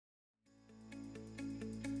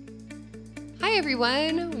Hi,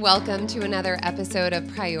 everyone. Welcome to another episode of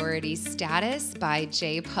Priority Status by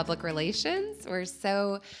J Public Relations. We're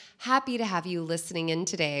so happy to have you listening in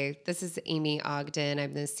today. This is Amy Ogden.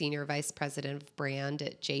 I'm the Senior Vice President of Brand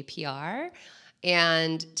at JPR.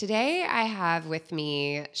 And today I have with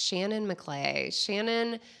me Shannon McClay.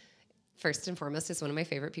 Shannon, first and foremost, is one of my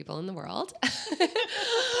favorite people in the world.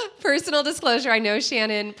 Personal disclosure, I know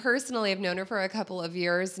Shannon personally. I've known her for a couple of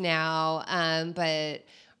years now, but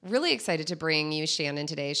really excited to bring you Shannon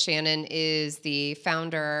today. Shannon is the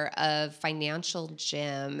founder of Financial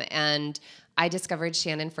Gym, and I discovered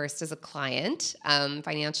Shannon first as a client.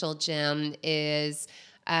 Financial Gym is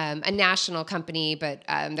a national company, but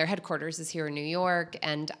their headquarters is here in New York,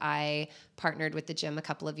 and I partnered with the gym a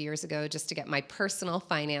couple of years ago just to get my personal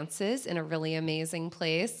finances in a really amazing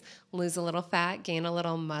place, lose a little fat, gain a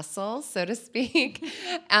little muscle, so to speak.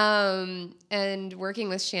 And working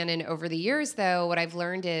with Shannon over the years, though, what I've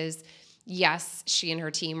learned is, yes, she and her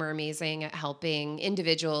team are amazing at helping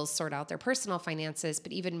individuals sort out their personal finances,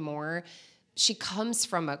 but even more, she comes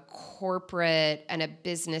from a corporate and a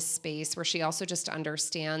business space where she also just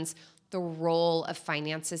understands the role of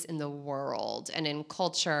finances in the world and in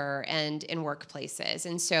culture and in workplaces.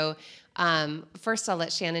 And so first I'll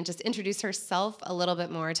let Shannon just introduce herself a little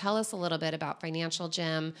bit more. Tell us a little bit about Financial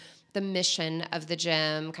Gym, the mission of the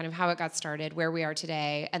gym, kind of how it got started, where we are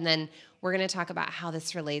today, and then we're going to talk about how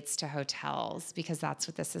this relates to hotels, because that's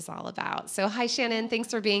what this is all about. So hi, Shannon.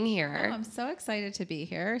 Thanks for being here. Oh, I'm so excited to be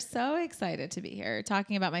here. So excited to be here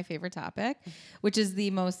talking about my favorite topic, which is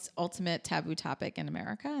the most ultimate taboo topic in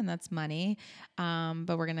America, and that's money.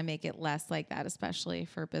 But we're going to make it less like that, especially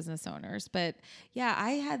for business owners. But yeah,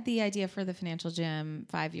 I had the idea for the Financial Gym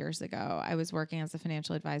 5 years ago. I was working as a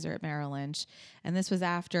financial advisor at Merrill Lynch, and this was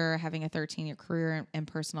after having a 13-year career in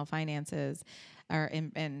personal finances or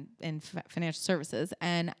in financial services.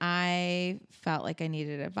 And I felt like I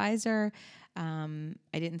needed an advisor. I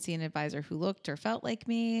didn't see an advisor who looked or felt like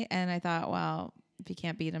me. And I thought, well, if you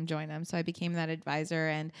can't beat them, join them. So I became that advisor.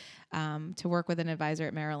 And to work with an advisor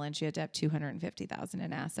at Merrill Lynch, you had to have $250,000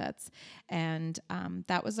 in assets. And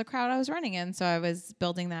that was the crowd I was running in. So I was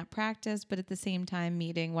building that practice, but at the same time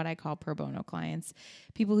meeting what I call pro bono clients,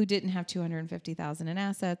 people who didn't have $250,000 in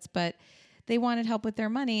assets, but they wanted help with their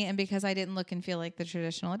money. And because I didn't look and feel like the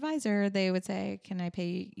traditional advisor, they would say, can I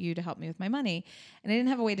pay you to help me with my money? And I didn't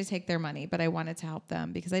have a way to take their money, but I wanted to help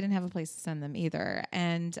them because I didn't have a place to send them either.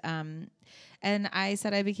 And I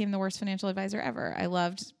said I became the worst financial advisor ever. I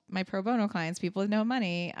loved my pro bono clients, people with no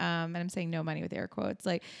money. And I'm saying no money with air quotes,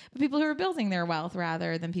 but people who are building their wealth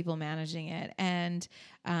rather than people managing it. And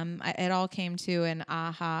it all came to an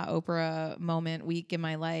aha Oprah moment week in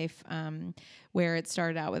my life, where it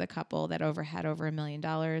started out with a couple that had over $1 million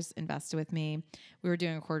invested with me. We were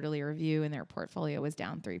doing a quarterly review and their portfolio was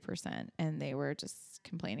down 3%, and they were just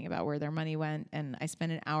complaining about where their money went. And I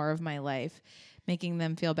spent an hour of my life making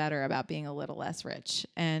them feel better about being a little less rich.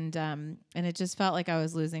 And it just felt like I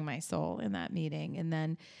was losing my soul in that meeting. And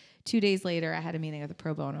then 2 days later, I had a meeting with a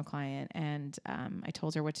pro bono client, and I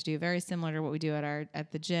told her what to do, very similar to what we do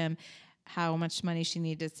at the gym, how much money she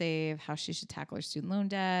needed to save, how she should tackle her student loan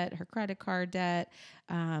debt, her credit card debt,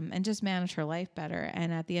 and just manage her life better.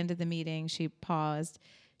 And at the end of the meeting, she paused,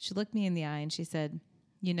 she looked me in the eye, and she said,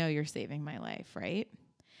 "You know, you're saving my life, right?"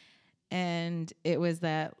 And it was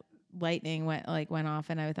that lightning went off,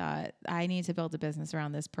 and I thought, I need to build a business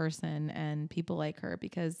around this person and people like her,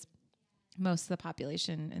 because most of the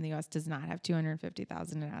population in the U.S. does not have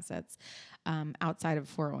 $250,000 in assets outside of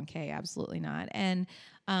 401k. Absolutely not. And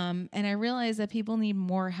I realized that people need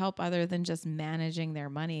more help other than just managing their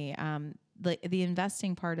money. The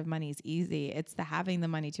investing part of money is easy. It's the having the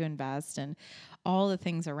money to invest and all the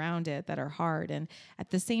things around it that are hard. And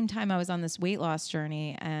at the same time, I was on this weight loss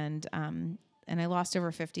journey, and I lost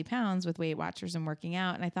over 50 pounds with Weight Watchers and working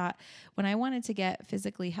out. And I thought, when I wanted to get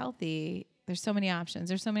physically healthy, there's so many options.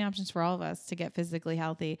 There's so many options for all of us to get physically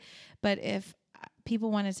healthy. But if people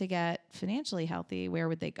wanted to get financially healthy, where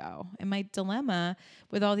would they go? And my dilemma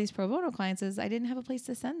with all these pro bono clients is I didn't have a place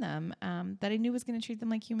to send them that I knew was going to treat them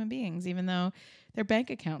like human beings, even though their bank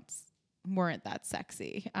accounts weren't that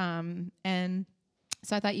sexy. And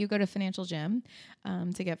so I thought, you go to Financial Gym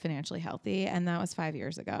to get financially healthy. And that was 5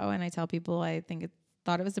 years ago. And I tell people, I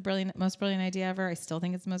thought it was the most brilliant idea ever. I still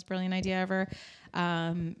think it's the most brilliant idea ever.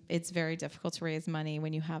 It's very difficult to raise money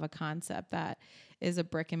when you have a concept that is a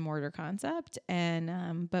brick and mortar concept.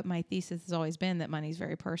 And, but my thesis has always been that money's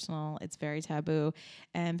very personal. It's very taboo,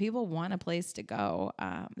 and people want a place to go.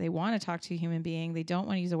 They want to talk to a human being. They don't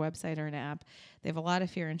want to use a website or an app. They have a lot of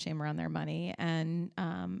fear and shame around their money. And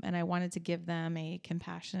I wanted to give them a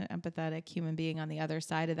compassionate, empathetic human being on the other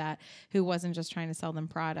side of that, who wasn't just trying to sell them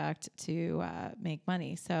product to make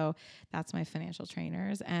money. So that's my financial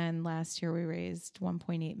trainers. And last year we raised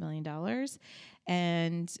 $1.8 million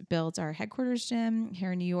and built our headquarters gym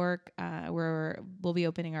here in New York, where we'll be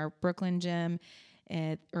opening our Brooklyn gym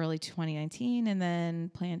in early 2019, and then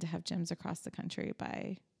plan to have gyms across the country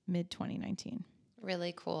by mid 2019.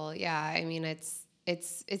 Really cool. Yeah. I mean,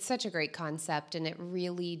 it's such a great concept, and it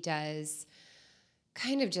really does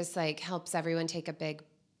kind of just like helps everyone take a big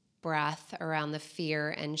breath around the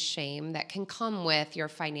fear and shame that can come with your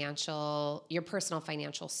personal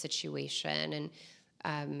financial situation.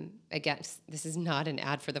 And again, this is not an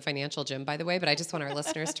ad for the financial gym, by the way, but I just want our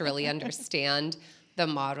listeners to really understand the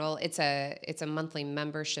model. It's a monthly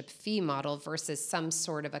membership fee model versus some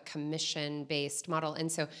sort of a commission-based model.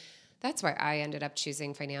 And so that's why I ended up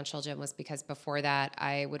choosing Financial Gym, was because before that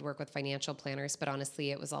I would work with financial planners, but honestly,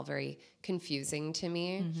 it was all very confusing to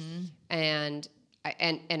me. Mm-hmm. And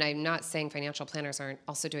I'm not saying financial planners aren't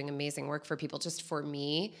also doing amazing work for people. Just for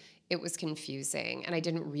me, it was confusing, and I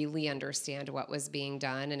didn't really understand what was being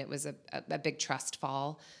done. And it was a big trust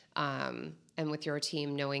fall. And with your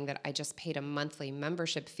team, knowing that I just paid a monthly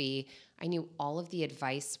membership fee, I knew all of the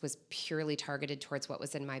advice was purely targeted towards what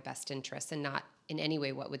was in my best interest, and not in any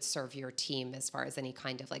way what would serve your team as far as any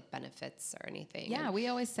kind of like benefits or anything. Yeah, we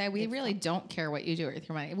always say we really don't care what you do with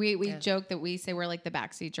your money. We joke that we say we're like the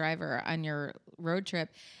backseat driver on your road trip,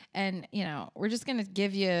 and we're just gonna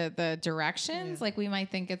give you the directions. Yeah. Like, we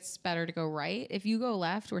might think it's better to go right. If you go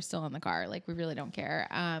left, we're still in the car. Like, we really don't care.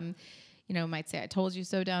 Might say I told you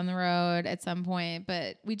so down the road at some point,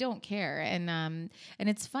 but we don't care. And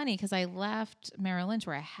it's funny because I left Merrill Lynch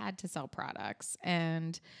where I had to sell products,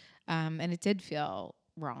 and it did feel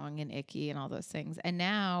wrong and icky and all those things. And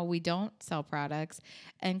now we don't sell products,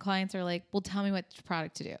 and clients are like, well, tell me what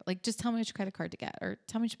product to do. Like, just tell me which credit card to get, or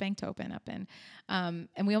tell me which bank to open up in. And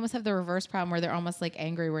we almost have the reverse problem where they're almost like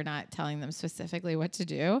angry we're not telling them specifically what to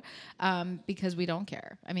do, because we don't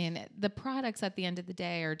care. I mean, the products at the end of the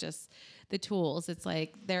day are just the tools. It's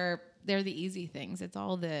like they're the easy things. It's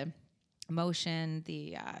all the emotion,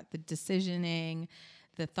 the decisioning,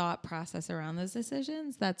 the thought process around those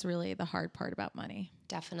decisions. That's really the hard part about money.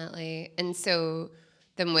 Definitely. And so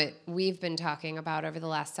then what we've been talking about over the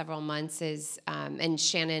last several months is, and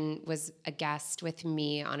Shannon was a guest with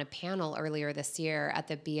me on a panel earlier this year at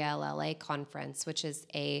the BLLA conference, which is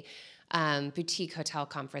a boutique hotel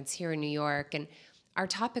conference here in New York. And our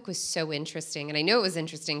topic was so interesting. And I know it was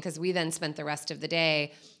interesting because we then spent the rest of the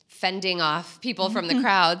day fending off people from the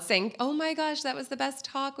crowd saying, oh my gosh, that was the best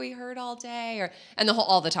talk we heard all day. And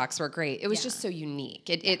all the talks were great. It was just so unique.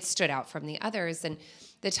 It stood out from the others. And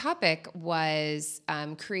the topic was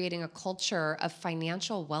creating a culture of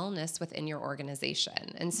financial wellness within your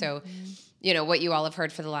organization. And so, what you all have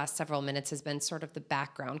heard for the last several minutes has been sort of the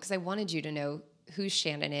background, because I wanted you to know who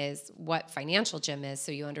Shannon is, what Financial Gym is,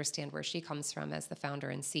 so you understand where she comes from as the founder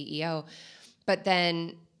and CEO. But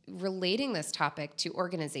then relating this topic to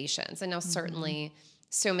organizations. And now certainly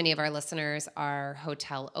so many of our listeners are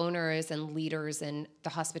hotel owners and leaders in the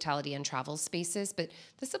hospitality and travel spaces, but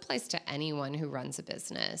this applies to anyone who runs a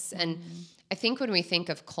business. And I think when we think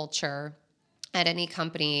of culture at any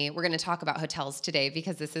company, we're going to talk about hotels today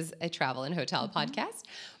because this is a travel and hotel podcast.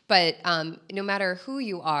 But no matter who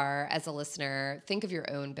you are as a listener, think of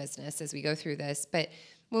your own business as we go through this. But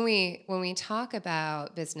when we talk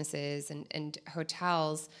about businesses and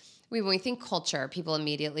hotels, when we think culture, people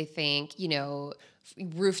immediately think,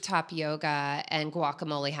 rooftop yoga and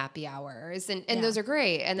guacamole happy hours. And those are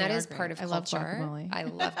great. And that is part of culture. I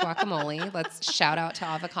love guacamole. Let's shout out to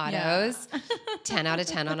avocados. Yeah. 10 out of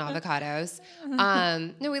 10 on avocados.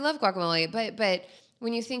 No, we love guacamole. But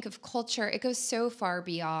when you think of culture, it goes so far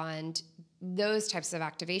beyond those types of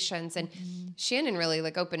activations. And Shannon really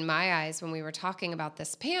opened my eyes when we were talking about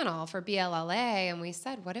this panel for BLLA. And we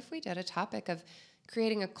said, what if we did a topic of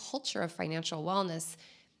creating a culture of financial wellness?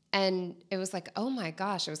 And it was like, oh my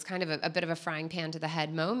gosh, it was kind of a bit of a frying pan to the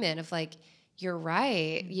head moment of like, you're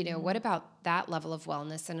right. What about that level of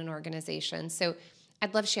wellness in an organization? So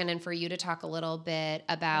I'd love, Shannon, for you to talk a little bit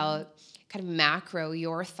about kind of macro,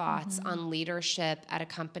 your thoughts on leadership at a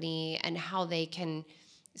company and how they can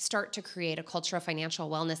start to create a culture of financial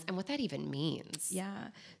wellness and what that even means. Yeah.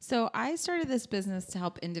 So I started this business to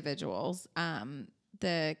help individuals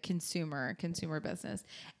the consumer business.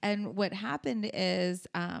 And what happened is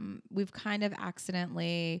we've kind of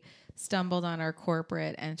accidentally stumbled on our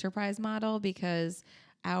corporate enterprise model because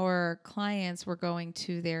our clients were going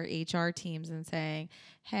to their HR teams and saying,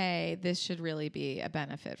 hey, this should really be a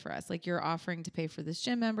benefit for us. Like, you're offering to pay for this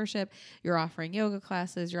gym membership, you're offering yoga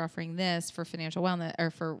classes, you're offering this for financial wellness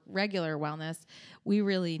or for regular wellness. We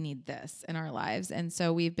really need this in our lives. And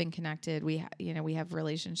so we've been connected. We have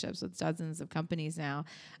relationships with dozens of companies now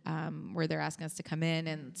where they're asking us to come in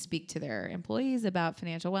and speak to their employees about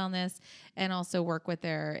financial wellness and also work with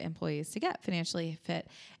their employees to get financially fit.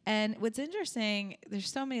 And what's interesting,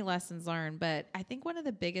 there's so many lessons learned, but I think one of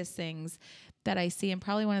the biggest things that I see, and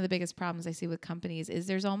probably one of the biggest problems I see with companies, is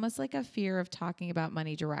there's almost like a fear of talking about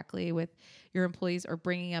money directly with your employees or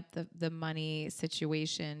bringing up the money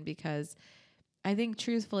situation, because I think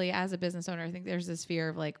truthfully, as a business owner, I think there's this fear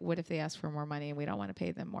of like, what if they ask for more money and we don't want to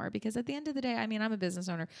pay them more? Because at the end of the day, I mean, I'm a business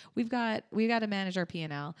owner. We've got to manage our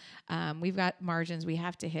P&L. We've got margins we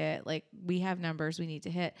have to hit. Like, we have numbers we need to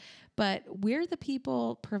hit. But we're the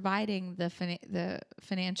people providing the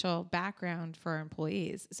financial background for our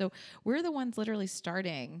employees. So we're the ones literally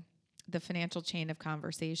starting the financial chain of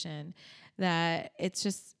conversation. That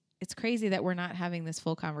it's crazy that we're not having this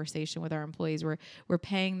full conversation with our employees. We're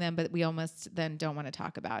paying them, but we almost then don't want to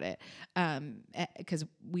talk about it because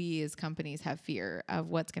we as companies have fear of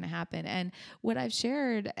what's going to happen. And what I've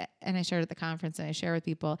shared, and I shared at the conference and I share with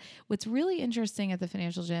people, what's really interesting at the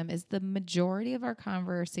Financial Gym is the majority of our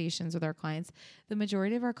conversations with our clients, the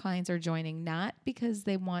majority of our clients are joining not because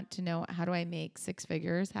they want to know, how do I make six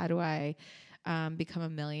figures? How do I become a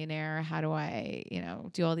millionaire? How do I,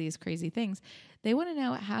 do all these crazy things? They want to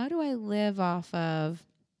know, how do I live off of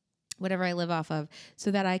whatever I live off of so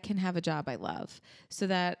that I can have a job I love, so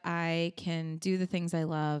that I can do the things I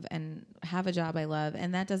love and have a job I love.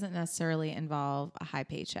 And that doesn't necessarily involve a high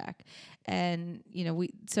paycheck. And,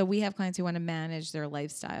 we have clients who want to manage their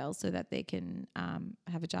lifestyle so that they can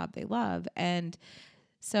have a job they love. And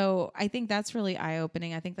so I think that's really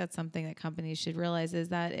eye-opening. I think that's something that companies should realize is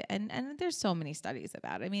that, and there's so many studies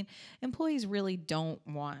about it. I mean, employees really don't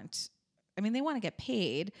want, they want to get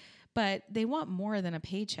paid, but they want more than a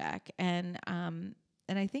paycheck. And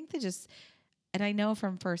I think and I know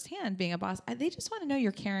from firsthand being a boss, they just want to know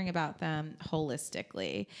you're caring about them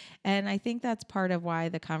holistically. And I think that's part of why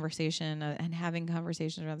the conversation and having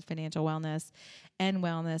conversations around financial wellness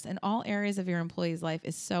and all areas of your employee's life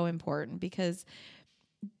is so important, because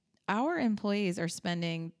our employees are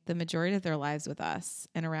spending the majority of their lives with us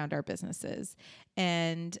and around our businesses.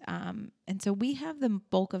 And so we have the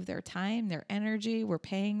bulk of their time, their energy, we're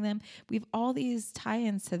paying them. We have all these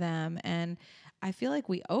tie-ins to them. And I feel like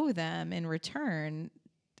we owe them in return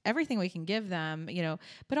everything we can give them,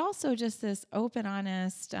 but also just this open,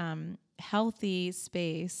 honest, healthy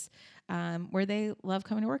space where they love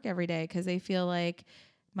coming to work every day because they feel like,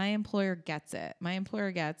 my employer gets it. My employer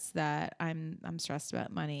gets that I'm stressed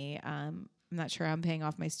about money. I'm not sure I'm paying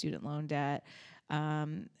off my student loan debt.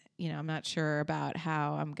 I'm not sure about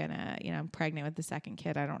how I'm gonna, I'm pregnant with the second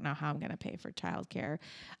kid. I don't know how I'm gonna pay for childcare.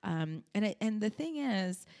 And the thing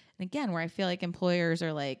is, and again, where I feel like employers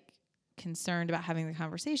are like concerned about having the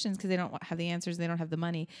conversations because they don't have the answers, they don't have the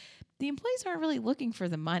money. The employees aren't really looking for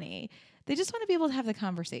the money. They just want to be able to have the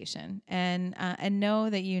conversation and know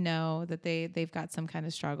that they've got some kind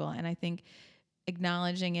of struggle. And I think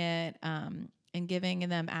acknowledging it and giving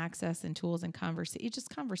them access and tools and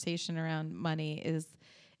conversation around money is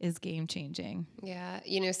game changing. Yeah.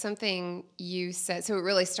 Something you said, so it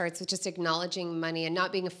really starts with just acknowledging money and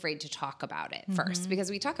not being afraid to talk about it first, because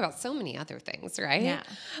we talk about so many other things, right? Yeah.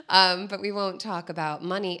 But we won't talk about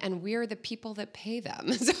money, and we're the people that pay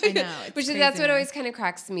them. So, I know. That's what always kind of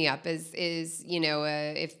cracks me up is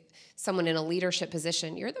if someone in a leadership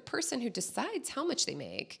position, you're the person who decides how much they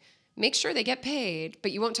make sure they get paid,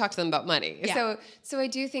 but you won't talk to them about money. Yeah. So I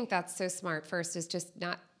do think that's so smart. First is just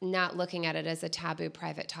not looking at it as a taboo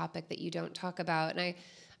private topic that you don't talk about. And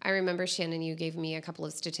I remember, Shannon, you gave me a couple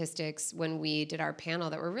of statistics when we did our panel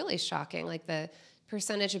that were really shocking, like the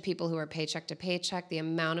percentage of people who are paycheck to paycheck, the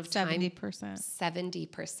amount of time. 70%.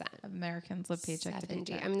 70% of Americans live paycheck to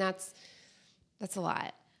paycheck. That's a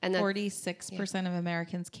lot. And 46% of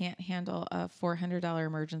Americans can't handle a $400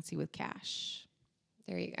 emergency with cash.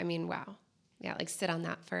 Wow. Yeah, like sit on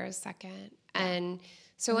that for a second. And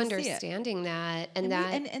so And we see it. understanding that and And,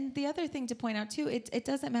 that and the other thing to point out too, it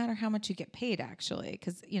doesn't matter how much you get paid actually,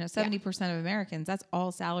 because 70% of Americans, that's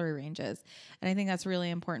all salary ranges, and I think that's a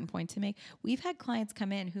really important point to make. We've had clients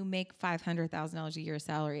come in who make $500,000 a year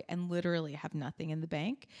salary and literally have nothing in the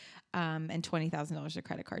bank, and $20,000 of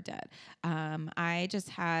credit card debt. I just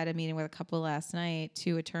had a meeting with a couple last night,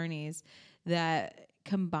 two attorneys that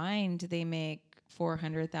combined they make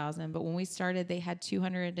 400,000, but when we started, they had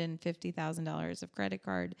 $250,000 of credit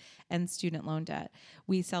card and student loan debt.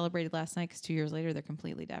 We celebrated last night because 2 years later, they're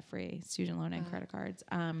completely debt free, student loan and credit cards.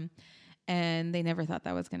 And they never thought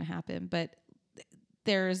that was going to happen. But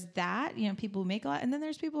there's that, people who make a lot, and then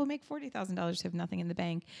there's people who make $40,000 who have nothing in the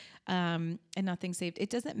bank, and nothing saved. It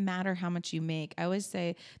doesn't matter how much you make. I always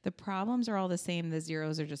say the problems are all the same. The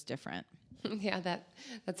zeros are just different. Yeah,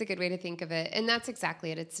 that's a good way to think of it. And that's exactly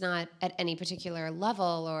it. It's not at any particular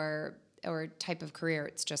level or type of career.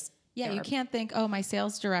 It's just you can't think, oh, my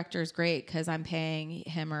sales director is great because I'm paying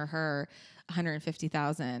him or her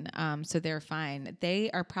 $150,000, so they're fine. They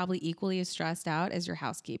are probably equally as stressed out as your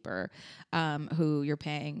housekeeper, who you're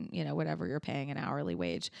paying, whatever you're paying an hourly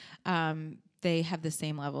wage. They have the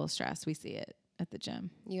same level of stress. We see it at the gym.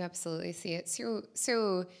 You absolutely see it.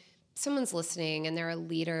 So someone's listening and they're a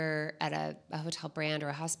leader at a hotel brand or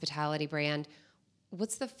a hospitality brand.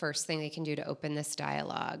 What's the first thing they can do to open this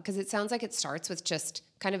dialogue? Because it sounds like it starts with just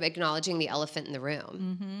kind of acknowledging the elephant in the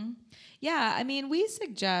room. Mm-hmm. Yeah, I mean, we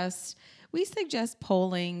suggest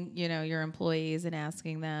polling, your employees and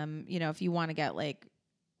asking them, if you want to get like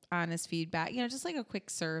honest feedback, just like a quick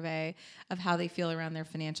survey of how they feel around their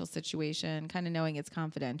financial situation, kind of knowing it's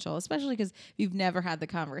confidential, especially because if you've never had the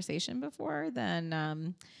conversation before,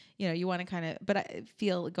 then, you want to kind of, but I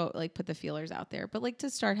put the feelers out there, but like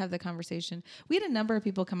to start, have the conversation. We had a number of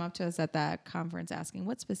people come up to us at that conference asking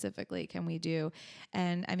what specifically can we do?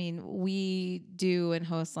 And I mean, we do and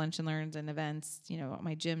host lunch and learns and events,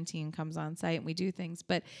 my gym team comes on site and we do things,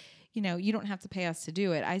 but you don't have to pay us to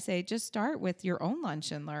do it. I say just start with your own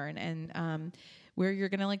lunch and learn, and where you're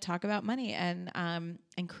gonna like talk about money and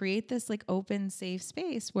create this like open, safe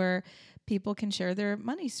space where people can share their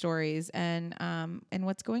money stories and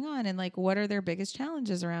what's going on and like what are their biggest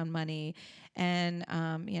challenges around money, and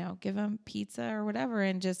give them pizza or whatever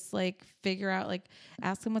and just like figure out, like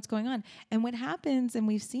ask them what's going on. And what happens, and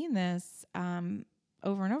we've seen this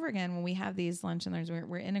over and over again when we have these lunch and learns,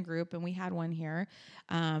 we're in a group and we had one here.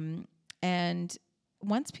 And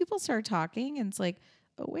once people start talking and it's like,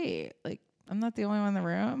 oh wait, like I'm not the only one in the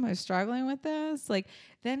room who's struggling with this. Like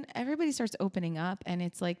then everybody starts opening up and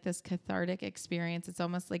it's like this cathartic experience. It's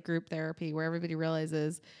almost like group therapy where everybody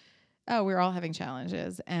realizes, oh, we're all having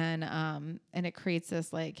challenges, and it creates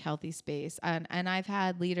this like healthy space. And I've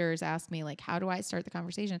had leaders ask me like, how do I start the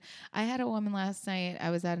conversation? I had a woman last night, I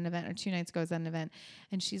was at an event, or 2 nights ago I was at an event,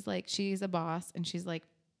 and she's a boss, and she's like,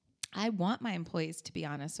 I want my employees to be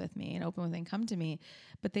honest with me and open with and come to me,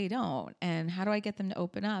 but they don't. And how do I get them to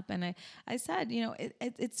open up? And I said,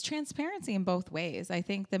 it's transparency in both ways. I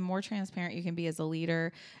think the more transparent you can be as a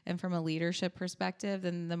leader and from a leadership perspective,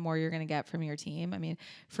 then the more you're going to get from your team. I mean,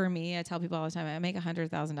 for me, I tell people all the time, I make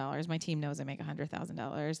 $100,000. My team knows I make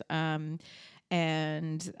 $100,000.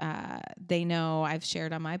 And they know I've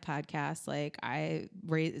shared on my podcast, like I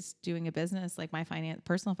raised doing a business, like my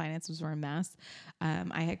personal finances were a mess.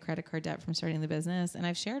 I had credit card debt from starting the business, and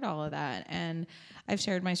I've shared all of that. And I've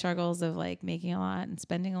shared my struggles of like making a lot and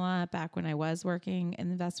spending a lot back when I was working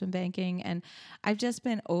in investment banking. And I've just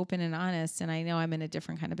been open and honest. And I know I'm in a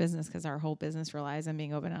different kind of business because our whole business relies on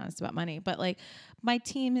being open and honest about money. But like my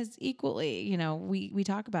team is equally, we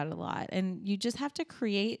talk about it a lot, and you just have to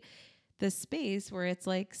create the space where it's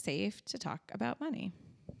like safe to talk about money.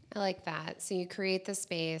 I like that. So you create the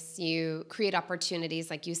space, you create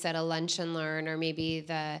opportunities, like you said, a lunch and learn, or maybe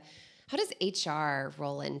how does HR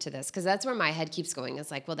roll into this? Because that's where my head keeps going.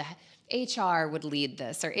 It's like, well, the HR would lead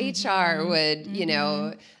this, or HR would,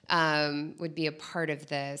 would be a part of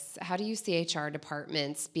this. How do you see HR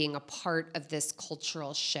departments being a part of this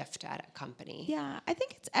cultural shift at a company? Yeah, I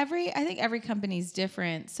think every company's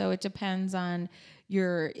different. So it depends on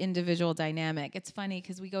your individual dynamic. It's funny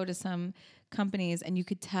because we go to some companies and you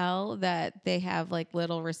could tell that they have like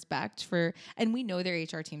little respect for, and we know their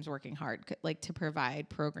HR team's working hard, like to provide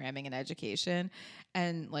programming and education,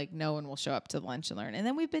 and like no one will show up to lunch and learn. And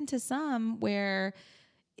then we've been to some where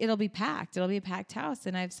it'll be packed house.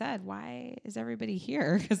 And I've said, why is everybody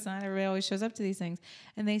here? Because not everybody always shows up to these things.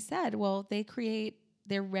 And they said, well, they create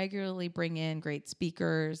they regularly bring in great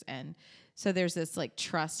speakers, and so there's this like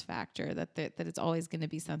trust factor that it's always going to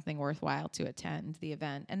be something worthwhile to attend the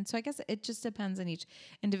event. And so I guess it just depends on each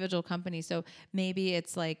individual company. So maybe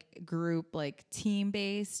it's like group, like team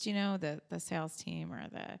based, the sales team or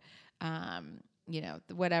the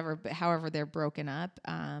whatever, but however they're broken up.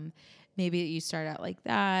 Maybe you start out like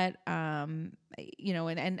that, and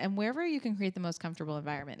wherever you can create the most comfortable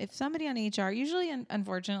environment. If somebody on HR, usually,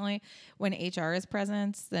 unfortunately, when HR is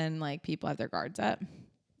present, then like people have their guards up.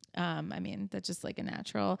 That's just like a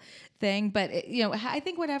natural thing, but I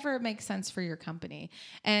think whatever makes sense for your company.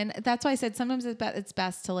 And that's why I said sometimes it's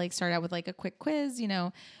best to like start out with like a quick quiz.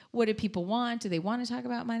 What do people want? Do they want to talk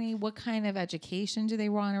about money? What kind of education do they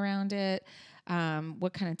want around it?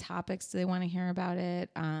 What kind of topics do they want to hear about it?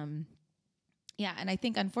 Yeah. And I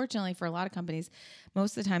think unfortunately for a lot of companies,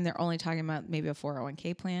 most of the time they're only talking about maybe a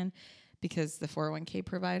 401k plan, because the 401k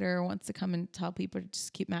provider wants to come and tell people to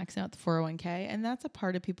just keep maxing out the 401k. And that's a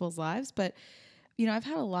part of people's lives. But, I've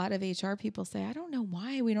had a lot of HR people say, I don't know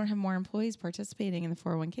why we don't have more employees participating in the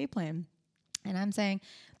 401k plan. And I'm saying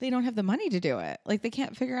they don't have the money to do it. Like they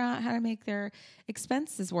can't figure out how to make their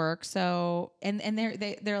expenses work. So, and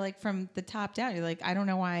they're like from the top down, you're like, I don't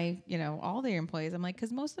know why, all their employees, I'm like,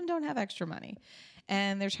 cause most of them don't have extra money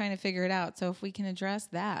and they're trying to figure it out. So if we can address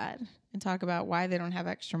that and talk about why they don't have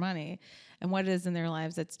extra money and what it is in their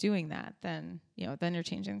lives that's doing that, then you're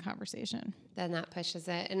changing the conversation. Then that pushes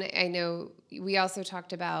it. And I know we also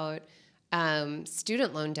talked about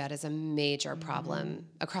student loan debt is a major problem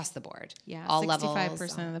across the board. Yeah, all 65%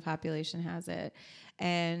 levels. of the population has it,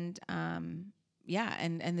 and and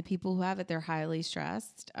the people who have it, they're highly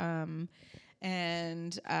stressed. And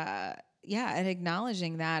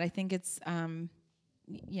acknowledging that, I think it's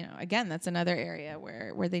again, that's another area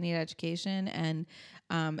where they need education. And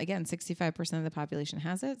again, 65% of the population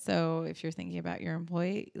has it. So if you're thinking about your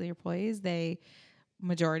employees, they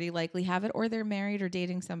majority likely have it, or they're married or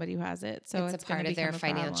dating somebody who has it. So it's a part of their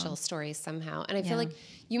financial story somehow. And I feel like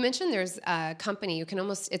you mentioned there's a company you can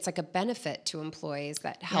it's like a benefit to employees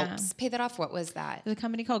that helps pay that off. What was that? There's a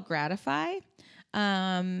company called Gratify.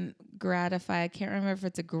 Gratify. I can't remember if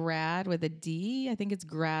it's a grad with a D. I think it's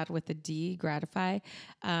grad with a D, Gratify.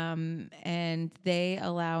 And they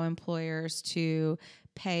allow employers to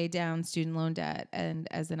pay down student loan debt and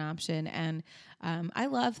as an option. And I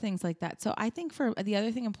love things like that. So I think for the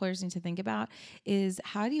other thing employers need to think about is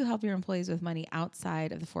how do you help your employees with money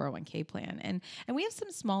outside of the 401k plan? And we have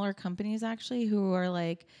some smaller companies actually who are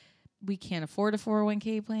like, we can't afford a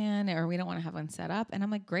 401k plan, or we don't want to have one set up. And I'm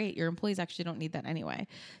like, great, your employees actually don't need that anyway.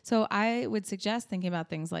 So I would suggest thinking about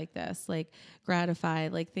things like this, like Gratify,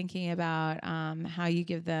 like thinking about how you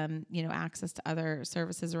give them, access to other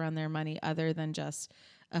services around their money other than just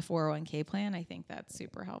a 401k plan. I think that's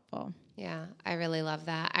super helpful. Yeah, I really love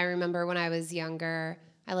that. I remember when I was younger,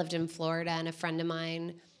 I lived in Florida, and a friend of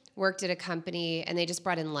mine worked at a company, and they just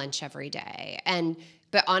brought in lunch every day.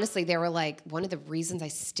 But honestly, they were like, one of the reasons I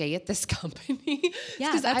stay at this company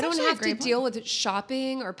because I don't have to deal with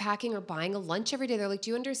shopping or packing or buying a lunch every day. They're like, do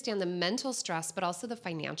you understand the mental stress, but also the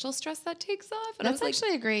financial stress that takes off? And that's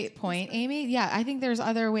actually a great point, Amy. Yeah, I think there's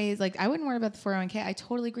other ways. Like, I wouldn't worry about the 401k. I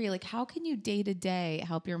totally agree. Like, how can you day to day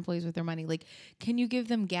help your employees with their money? Like, can you give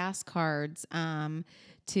them gas cards?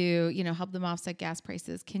 To help them offset gas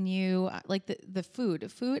prices? Can you like the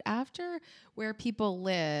food after where people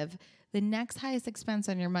live? The next highest expense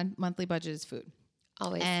on your monthly budget is food.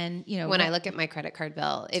 Always. And when I look at my credit card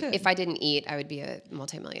bill, if I didn't eat, I would be a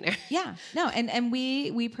multimillionaire. Yeah, no, and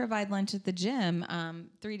we provide lunch at the gym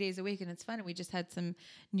 3 days a week, and it's fun. And we just had some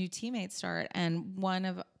new teammates start, and one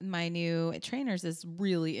of my new trainers is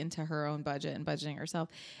really into her own budget and budgeting herself.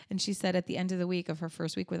 And she said at the end of the week of her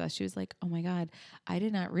first week with us, she was like, "Oh my God, I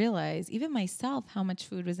did not realize even myself how much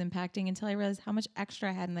food was impacting until I realized how much extra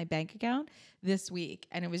I had in my bank account this week,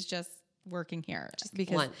 and it was just." Working here just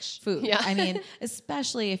because lunch. Food. Yeah. I mean,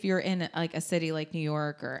 especially if you're in like a city like New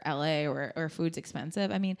York or LA or food's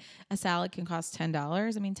expensive. I mean, a salad can cost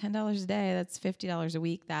 $10. I mean, $10 a day, that's $50 a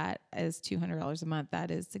week. That is $200 a month.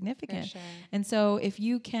 That is significant. Sure. And so if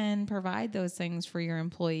you can provide those things for your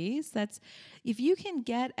employees, if you can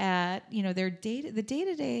get at, their the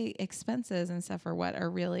day-to-day expenses and stuff are what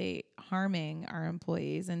are really harming our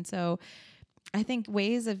employees. And so I think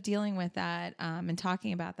ways of dealing with that and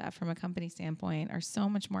talking about that from a company standpoint are so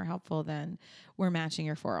much more helpful than we're matching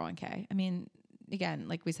your 401k. I mean, again,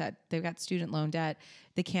 like we said, they've got student loan debt.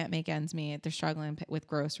 They can't make ends meet. They're struggling with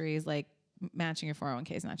groceries. Like, matching your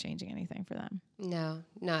 401k is not changing anything for them. No,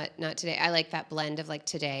 not today. I like that blend of like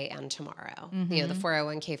today and tomorrow. You know, the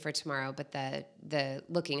 401k for tomorrow, but the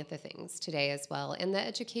looking at the things today as well, and the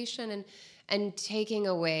education and taking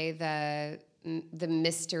away the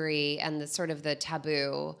mystery and the sort of the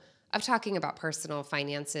taboo of talking about personal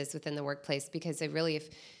finances within the workplace, because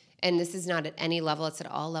and this is not at any level, it's at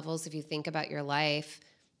all levels. If you think about your life,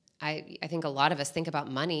 I think a lot of us think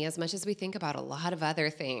about money as much as we think about a lot of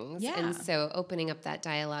other things. Yeah. And so opening up that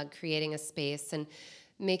dialogue, creating a space, and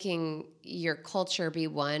making your culture be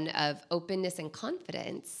one of openness and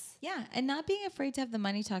confidence. Yeah, and not being afraid to have the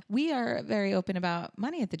money talk. We are very open about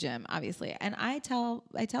money at the gym, obviously. And I tell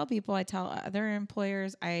people, I tell other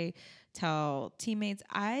employers, I tell teammates,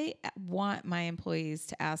 I want my employees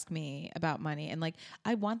to ask me about money. And like,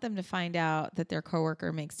 I want them to find out that their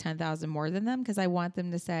coworker makes $10,000 more than them, because I want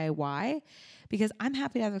them to say why. Because I'm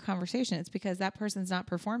happy to have a conversation. It's because that person's not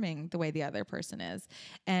performing the way the other person is.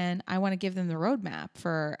 And I want to give them the roadmap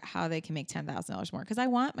for how they can make $10,000 more. Because I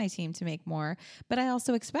want my team to make more, but I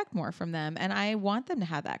also expect more from them. And I want them to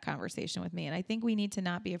have that conversation with me. And I think we need to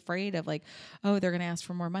not be afraid of like, oh, they're going to ask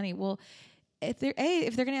for more money. Well, if they're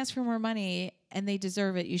going to ask for more money and they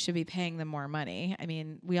deserve it, you should be paying them more money. I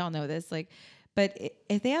mean, we all know this, but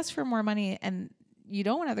if they ask for more money and you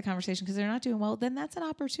don't want to have the conversation because they're not doing well, then that's an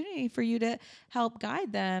opportunity for you to help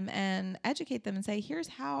guide them and educate them and say, here's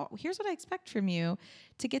what I expect from you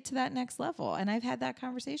to get to that next level. And I've had that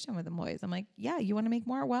conversation with employees. I'm like, yeah, you want to make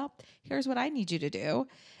more? Well, here's what I need you to do.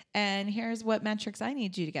 And here's what metrics I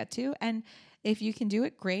need you to get to. And if you can do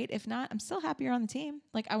it, great. If not, I'm still happy you're on the team.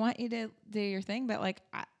 Like, I want you to do your thing, but like,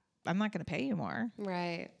 I'm not going to pay you more.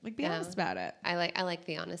 Right. Like, be honest about it. I like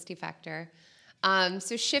the honesty factor.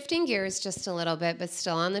 So shifting gears just a little bit, but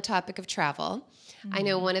still on the topic of travel. Mm-hmm. I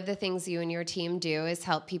know one of the things you and your team do is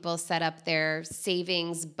help people set up their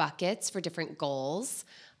savings buckets for different goals.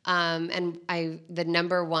 And the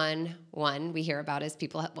number one we hear about is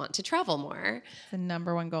people want to travel more. The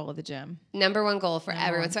number one goal of the gym. Number one goal for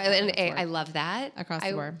everyone. So I love that. Across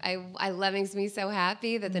the board. I love, makes me so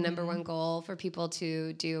happy that the number one goal for people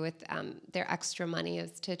to do with their extra money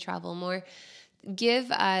is to travel more. Give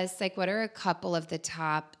us, like, what are a couple of the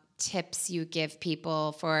top tips you give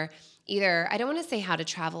people for either, I don't want to say how to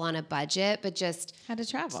travel on a budget, but just how to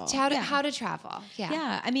travel. How to travel. Yeah.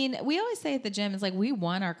 Yeah. I mean, we always say at the gym is like, we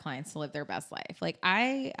want our clients to live their best life. Like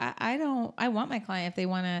I want my client, if they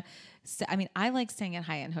want to, I like staying at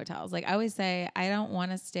high-end hotels. Like I always say, I don't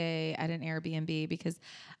want to stay at an Airbnb because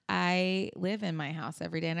I live in my house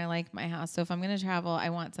every day and I like my house. So if I'm going to travel, I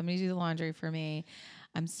want somebody to do the laundry for me.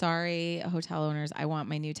 I'm sorry, hotel owners. I want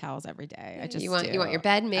my new towels every day. You want your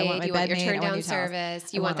bed made. You want your turn down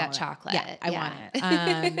service. You want that chocolate. Yeah, I want it.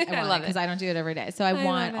 I love it because I don't do it every day. So I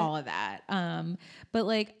want all of that. But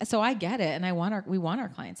like, so I get it, and we want our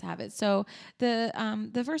clients to have it. So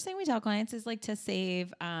the first thing we tell clients is like to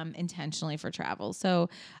save intentionally for travel. So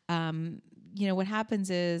what happens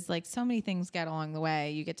is like so many things get along the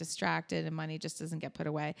way. You get distracted and money just doesn't get put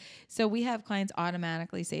away. So we have clients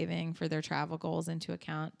automatically saving for their travel goals into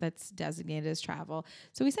account that's designated as travel.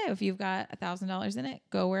 So we say, if you've got $1,000 in it,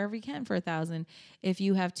 go wherever you can for $1,000. If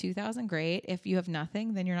you have $2,000, great. If you have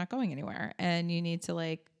nothing, then you're not going anywhere. And you need to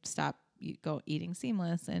like stop eating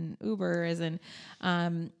Seamless and Ubers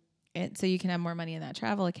and so you can have more money in that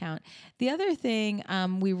travel account. The other thing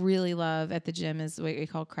we really love at the gym is what we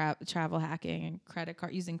call travel hacking and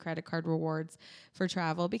using credit card rewards for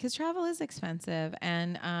travel, because travel is expensive,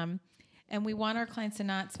 and we want our clients to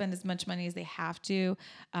not spend as much money as they have to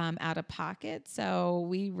out of pocket. So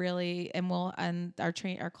we really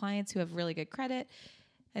our clients who have really good credit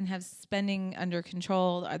and have spending under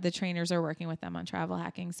control, the trainers are working with them on travel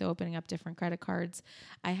hacking, so opening up different credit cards.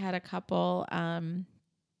 I had a couple.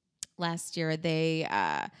 Last year, they'd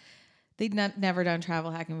never done travel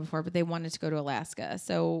hacking before, but they wanted to go to Alaska.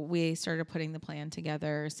 So we started putting the plan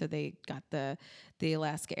together. So they got the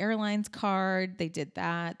Alaska Airlines card. They did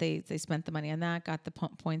that. They spent the money on that, got the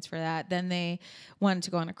points for that. Then they wanted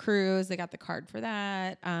to go on a cruise. They got the card for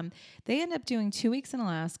that. They ended up doing 2 weeks in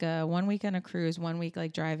Alaska, 1 week on a cruise, 1 week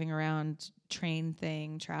like driving around, train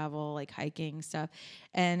thing, travel, like hiking stuff.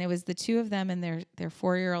 And it was the two of them and their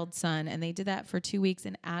 4-year-old son. And they did that for 2 weeks,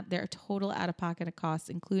 and their total out-of-pocket costs,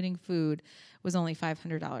 including food, was only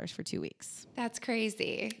 $500 for 2 weeks. That's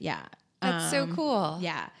crazy. Yeah. That's so cool.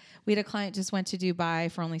 Yeah. We had a client just went to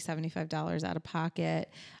Dubai for only $75 out of pocket.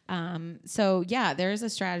 So yeah, there is a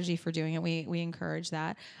strategy for doing it. We encourage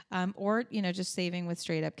that. Or, just saving with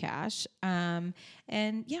straight up cash.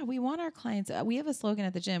 And yeah, we want our clients, we have a slogan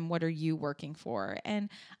at the gym, what are you working for? And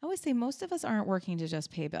I always say most of us aren't working to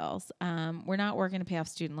just pay bills. We're not working to pay off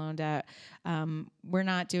student loan debt. We're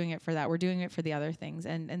not doing it for that. We're doing it for the other things.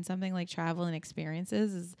 And something like travel and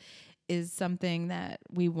experiences is something that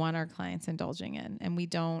we want our clients indulging in. And we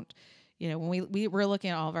don't, when we're looking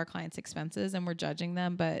at all of our clients' expenses and we're judging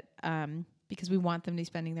them, but because we want them to be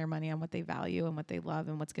spending their money on what they value and what they love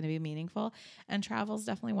and what's going to be meaningful. And travel is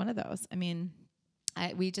definitely one of those. I mean,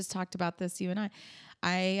 we just talked about this, you and I.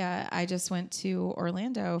 I just went to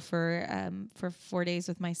Orlando for 4 days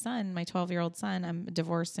with my son, my 12-year-old son. I'm a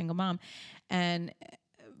divorced single mom, and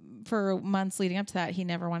for months leading up to that, he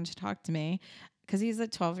never wanted to talk to me because he's a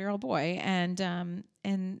 12-year-old boy. And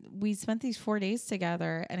we spent these 4 days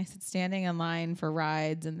together, and I said standing in line for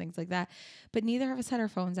rides and things like that. But neither of us had our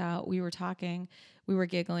phones out. We were talking, we were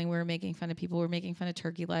giggling, we were making fun of people, we were making fun of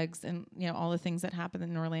turkey legs and, all the things that happened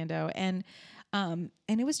in Orlando. And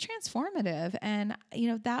it was transformative. And,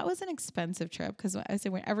 that was an expensive trip because I say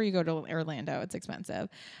whenever you go to Orlando, it's expensive.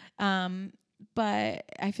 But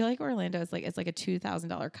I feel like Orlando is it's like a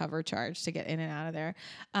 $2,000 cover charge to get in and out of there.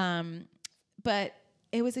 But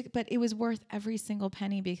it was worth every single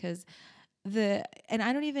penny because and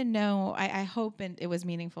I don't even know, I hope it was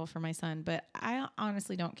meaningful for my son, but I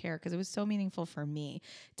honestly don't care because it was so meaningful for me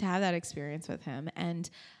to have that experience with him. And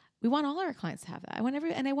we want all our clients to have that. I want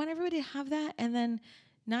everybody to have that and then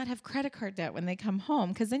not have credit card debt when they come home,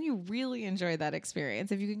 because then you really enjoy that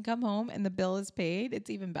experience. If you can come home and the bill is paid,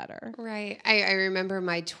 it's even better. Right. I remember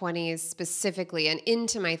my 20s specifically and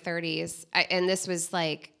into my 30s. And this was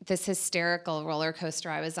like this hysterical roller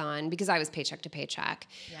coaster I was on because I was paycheck to paycheck.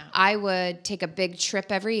 Yeah. I would take a big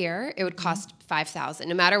trip every year. It would cost $5,000.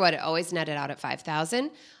 No matter what, it always netted out at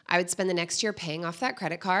 $5,000. I would spend the next year paying off that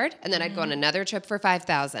credit card, and then I'd go on another trip for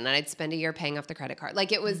 $5,000, and I'd spend a year paying off the credit card.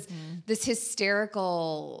 Like it was this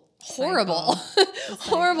hysterical, horrible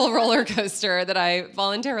roller coaster that I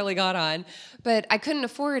voluntarily got on. But I couldn't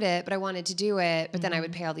afford it, but I wanted to do it. But then I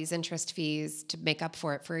would pay all these interest fees to make up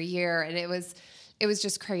for it for a year, and it was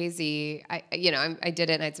just crazy. I did it,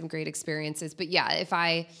 and I had some great experiences. But yeah, if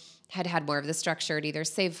I had more of the structure to either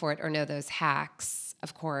save for it or know those hacks,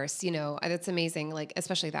 of course, that's amazing. Like,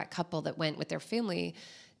 especially that couple that went with their family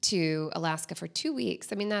to Alaska for 2 weeks.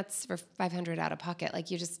 I mean, that's for $500 out of pocket. Like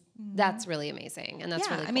that's really amazing. And that's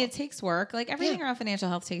really cool. I mean, it takes work. Like everything around financial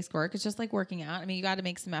health takes work. It's just like working out. I mean, you got to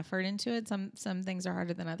make some effort into it. Some things are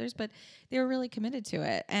harder than others, but they were really committed to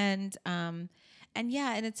it. And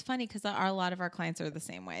it's funny because a lot of our clients are the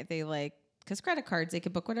same way. They because credit cards, they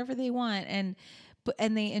could book whatever they want. And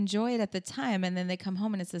they enjoy it at the time, and then they come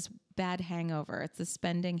home and it's this bad hangover. It's the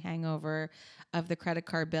spending hangover of the credit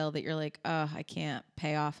card bill that you're like, oh, I can't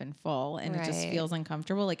pay off in full, and It just feels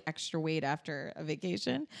uncomfortable, like extra weight after a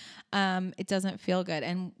vacation. It doesn't feel good,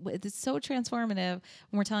 and it's so transformative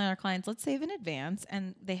when we're telling our clients, let's save in advance,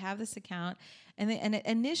 and they have this account, and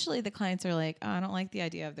initially the clients are like, oh, I don't like the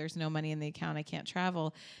idea of there's no money in the account, I can't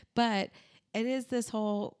travel, but it is this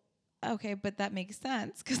whole. Okay, but that makes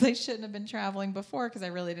sense because I shouldn't have been traveling before because I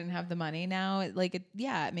really didn't have the money. Now, it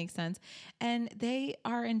makes sense. And they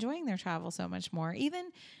are enjoying their travel so much more. Even,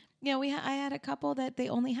 I had a couple that they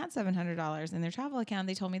only had $700 in their travel account.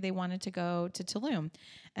 They told me they wanted to go to Tulum.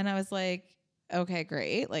 And I was like, okay,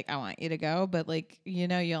 great. Like, I want you to go, but you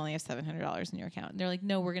only have $700 in your account. And they're like,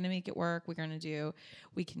 no, we're going to make it work. We can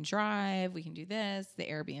drive, we can do this, the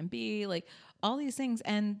Airbnb, all these things.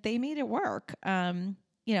 And they made it work.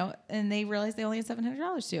 And they realized they only had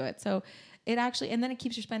 $700 to it. So it actually, and then it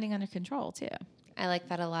keeps your spending under control too. I like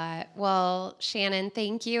that a lot. Well, Shannon,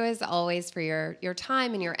 thank you as always for your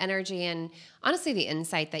time and your energy and honestly the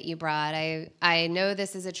insight that you brought. I know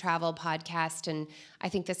this is a travel podcast, and I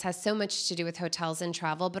think this has so much to do with hotels and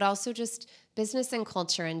travel, but also just business and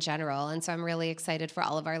culture in general. And so I'm really excited for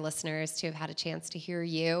all of our listeners to have had a chance to hear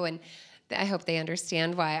you, and I hope they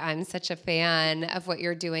understand why I'm such a fan of what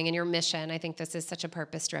you're doing and your mission. I think this is such a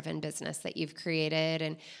purpose-driven business that you've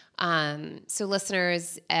created. And so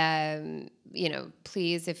listeners,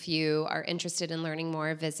 please, if you are interested in learning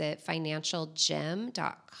more, visit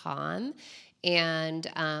financialgym.com. And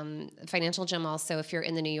Financial Gym also, if you're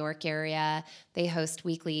in the New York area, They host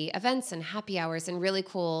weekly events and happy hours and really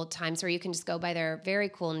cool times where you can just go by their very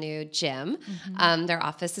cool new gym. Their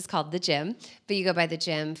office is called The Gym, but you go by the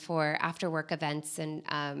gym for after work events, and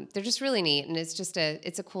they're just really neat. And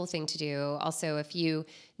it's a cool thing to do. Also, if you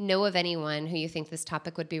know of anyone who you think this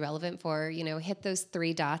topic would be relevant for, hit those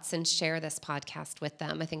 3 dots and share this podcast with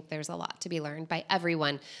them. I think there's a lot to be learned by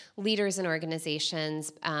everyone, leaders and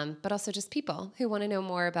organizations, but also just people who want to know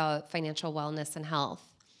more about financial wellness and health.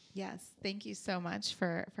 Yes. Thank you so much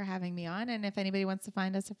for having me on. And if anybody wants to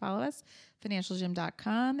find us or follow us,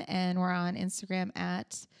 financialgym.com. And we're on Instagram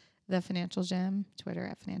at The Financial Gym, Twitter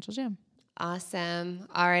at Financial Gym. Awesome.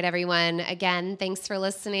 All right, everyone. Again, thanks for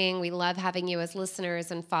listening. We love having you as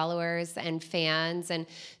listeners and followers and fans, and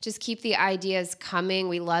just keep the ideas coming.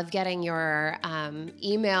 We love getting your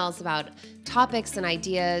emails about topics and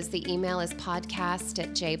ideas. The email is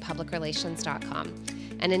podcast@jpublicrelations.com.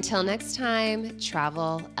 And until next time,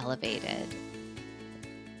 travel elevated.